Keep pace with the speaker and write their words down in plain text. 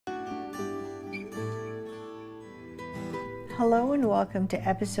Hello and welcome to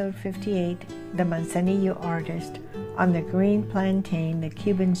episode 58, The Manzanillo Artist, on the Green Plantain, the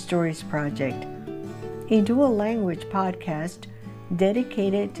Cuban Stories Project, a dual language podcast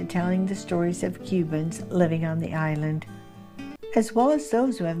dedicated to telling the stories of Cubans living on the island, as well as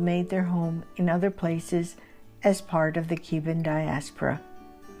those who have made their home in other places as part of the Cuban diaspora.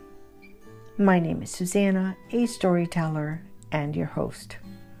 My name is Susanna, a storyteller and your host.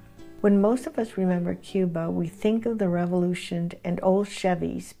 When most of us remember Cuba, we think of the revolution and old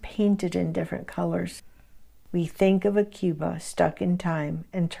Chevys painted in different colors. We think of a Cuba stuck in time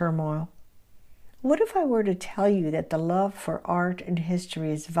and turmoil. What if I were to tell you that the love for art and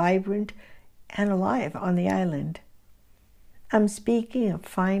history is vibrant and alive on the island? I'm speaking of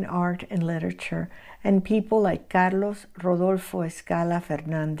fine art and literature and people like Carlos Rodolfo Escala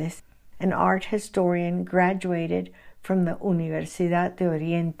Fernandez, an art historian graduated from the Universidad de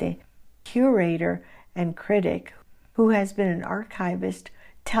Oriente, curator and critic who has been an archivist,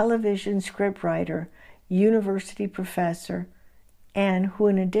 television scriptwriter, university professor, and who,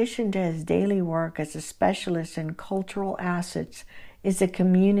 in addition to his daily work as a specialist in cultural assets, is the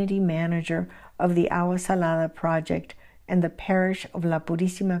community manager of the Agua Salada project and the parish of La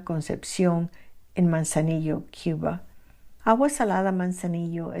Purísima Concepción in Manzanillo, Cuba. Agua Salada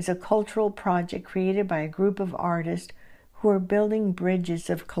Manzanillo is a cultural project created by a group of artists who are building bridges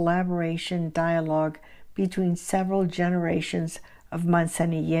of collaboration dialogue between several generations of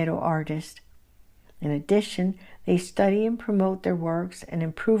Manzanillero artists. In addition, they study and promote their works and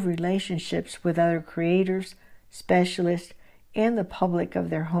improve relationships with other creators, specialists, and the public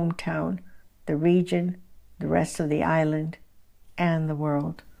of their hometown, the region, the rest of the island, and the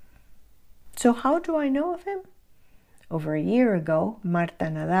world. So how do I know of him? Over a year ago, Marta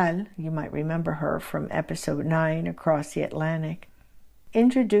Nadal, you might remember her from episode 9, Across the Atlantic,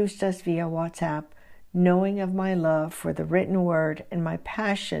 introduced us via WhatsApp, knowing of my love for the written word and my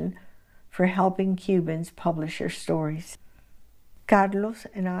passion for helping Cubans publish their stories. Carlos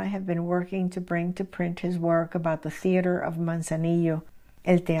and I have been working to bring to print his work about the theater of Manzanillo,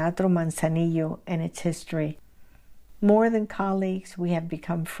 El Teatro Manzanillo, and its history. More than colleagues, we have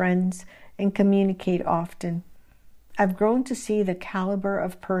become friends and communicate often. I've grown to see the caliber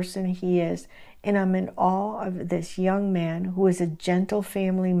of person he is, and I'm in awe of this young man who is a gentle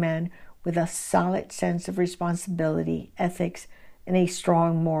family man with a solid sense of responsibility, ethics, and a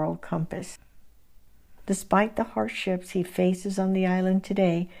strong moral compass. Despite the hardships he faces on the island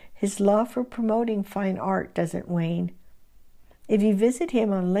today, his love for promoting fine art doesn't wane. If you visit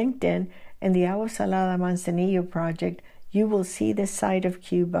him on LinkedIn and the Agua Salada Manzanillo project, you will see this side of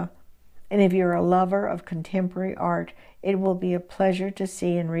Cuba. And if you're a lover of contemporary art, it will be a pleasure to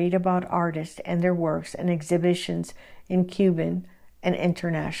see and read about artists and their works and exhibitions in Cuban and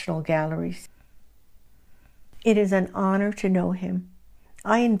international galleries. It is an honor to know him.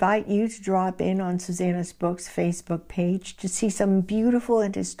 I invite you to drop in on Susanna's Books Facebook page to see some beautiful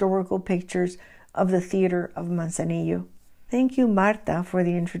and historical pictures of the theater of Manzanillo. Thank you, Marta, for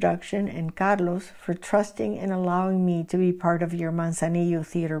the introduction, and Carlos for trusting and allowing me to be part of your Manzanillo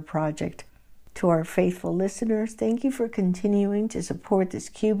Theater project. To our faithful listeners, thank you for continuing to support this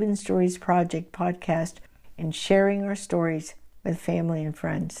Cuban Stories Project podcast and sharing our stories with family and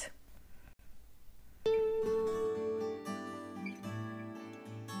friends.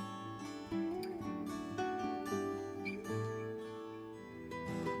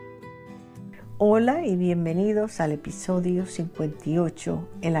 Hola y bienvenidos al episodio 58,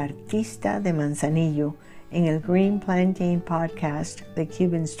 El artista de Manzanillo, en el Green Plantain podcast, The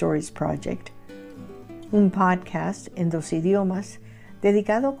Cuban Stories Project. Un podcast en 2 idiomas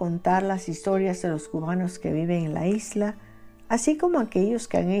dedicado a contar las historias de los cubanos que viven en la isla, así como aquellos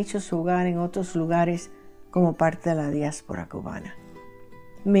que han hecho su hogar en otros lugares como parte de la diáspora cubana.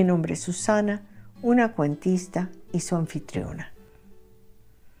 Mi nombre es Susana, una cuentista y su anfitriona.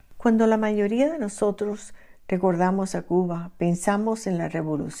 Cuando la mayoría de nosotros recordamos a Cuba, pensamos en la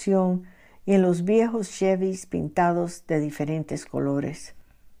revolución y en los viejos Chevys pintados de diferentes colores.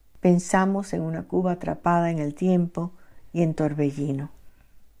 Pensamos en una Cuba atrapada en el tiempo y en torbellino.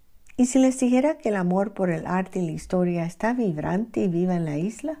 ¿Y si les dijera que el amor por el arte y la historia está vibrante y viva en la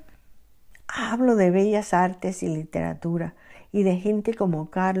isla? Hablo de bellas artes y literatura y de gente como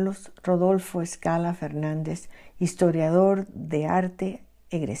Carlos Rodolfo Escala Fernández, historiador de arte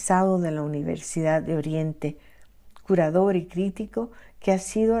egresado de la Universidad de Oriente, curador y crítico que ha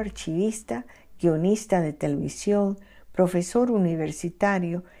sido archivista, guionista de televisión, profesor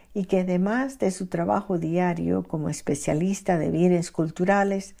universitario y que además de su trabajo diario como especialista de bienes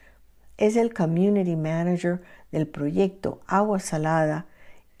culturales, es el Community Manager del proyecto Agua Salada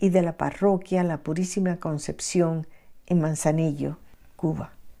y de la parroquia La Purísima Concepción en Manzanillo,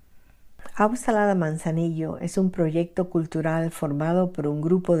 Cuba. Agua Salada Manzanillo es un proyecto cultural formado por un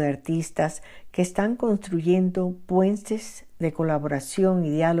grupo de artistas que están construyendo puentes de colaboración y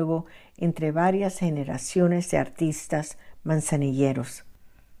diálogo entre varias generaciones de artistas manzanilleros.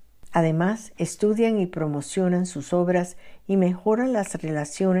 Además, estudian y promocionan sus obras y mejoran las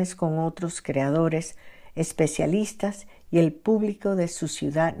relaciones con otros creadores, especialistas y el público de su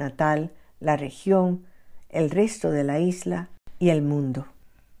ciudad natal, la región, el resto de la isla y el mundo.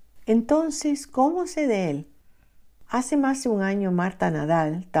 Entonces, ¿cómo sé de él? Hace más de un año Marta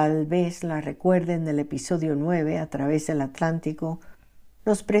Nadal, tal vez la recuerden del episodio 9 a través del Atlántico,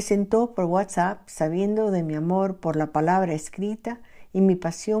 nos presentó por WhatsApp sabiendo de mi amor por la palabra escrita y mi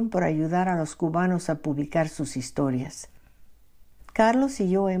pasión por ayudar a los cubanos a publicar sus historias. Carlos y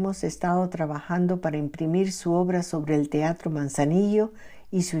yo hemos estado trabajando para imprimir su obra sobre el Teatro Manzanillo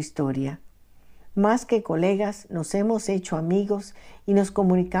y su historia. Más que colegas, nos hemos hecho amigos y nos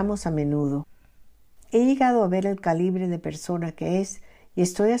comunicamos a menudo. He llegado a ver el calibre de persona que es y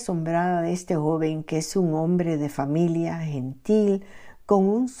estoy asombrada de este joven que es un hombre de familia, gentil, con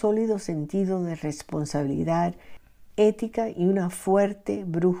un sólido sentido de responsabilidad, ética y una fuerte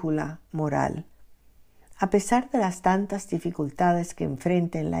brújula moral. A pesar de las tantas dificultades que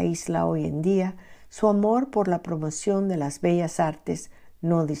enfrenta en la isla hoy en día, su amor por la promoción de las bellas artes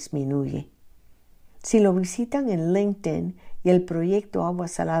no disminuye. Si lo visitan en LinkedIn y el proyecto Agua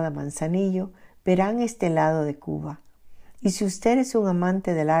Salada Manzanillo, verán este lado de Cuba. Y si usted es un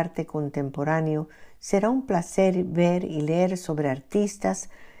amante del arte contemporáneo, será un placer ver y leer sobre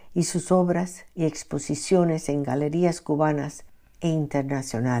artistas y sus obras y exposiciones en galerías cubanas e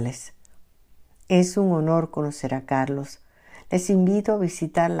internacionales. Es un honor conocer a Carlos. Les invito a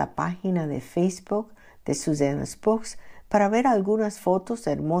visitar la página de Facebook de Susana's Books para ver algunas fotos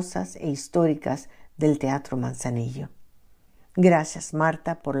hermosas e históricas del Teatro Manzanillo. Gracias,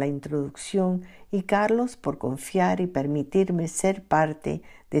 Marta, por la introducción y Carlos por confiar y permitirme ser parte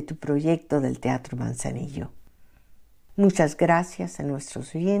de tu proyecto del Teatro Manzanillo. Muchas gracias a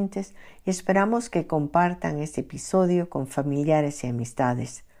nuestros oyentes y esperamos que compartan este episodio con familiares y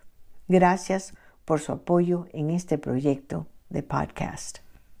amistades. Gracias por su apoyo en este proyecto de podcast.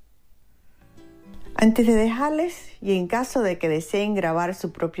 Antes de dejarles, y en caso de que deseen grabar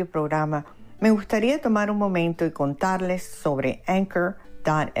su propio programa, me gustaría tomar un momento y contarles sobre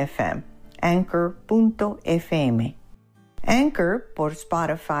Anchor.fm, Anchor.fm. Anchor por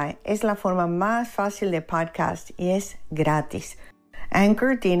Spotify es la forma más fácil de podcast y es gratis.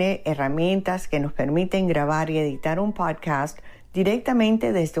 Anchor tiene herramientas que nos permiten grabar y editar un podcast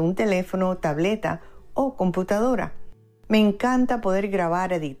directamente desde un teléfono, tableta o computadora. Me encanta poder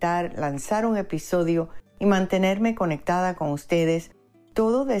grabar, editar, lanzar un episodio y mantenerme conectada con ustedes,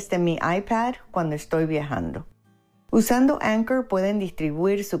 todo desde mi iPad cuando estoy viajando. Usando Anchor pueden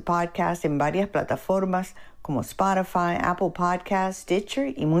distribuir su podcast en varias plataformas como Spotify, Apple Podcasts,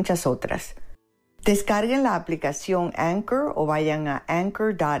 Stitcher y muchas otras. Descarguen la aplicación Anchor o vayan a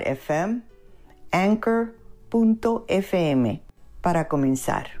Anchor.fm, Anchor.fm para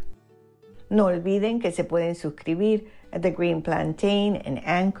comenzar. No olviden que se pueden suscribir a The Green Plantain en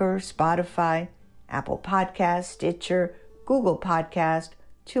Anchor, Spotify, Apple Podcasts, Stitcher, Google Podcast,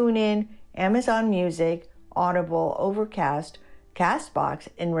 TuneIn, Amazon Music, Audible, Overcast, Castbox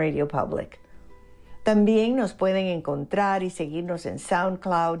y Radio Public. También nos pueden encontrar y seguirnos en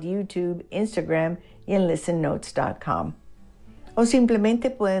SoundCloud, YouTube, Instagram y en listennotes.com. O simplemente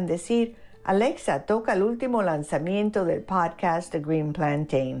pueden decir, Alexa, toca el último lanzamiento del podcast The Green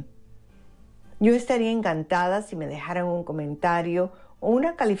Plantain. Yo estaría encantada si me dejaran un comentario o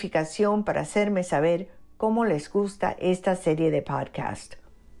una calificación para hacerme saber cómo les gusta esta serie de podcast.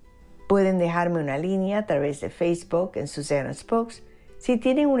 Pueden dejarme una línea a través de Facebook en Susana's Books si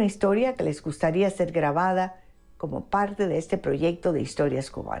tienen una historia que les gustaría ser grabada como parte de este proyecto de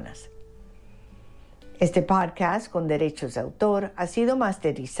historias cubanas. Este podcast con derechos de autor ha sido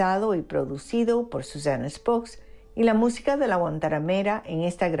masterizado y producido por Susana's Books y la música de la guantanamera en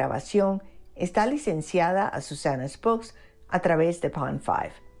esta grabación está licenciada a Susana's Books a través de Pond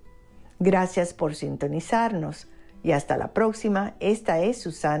 5. Gracias por sintonizarnos y hasta la próxima. Esta es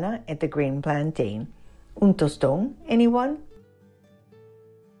Susana at The Green Plantain. ¿Un tostón, anyone?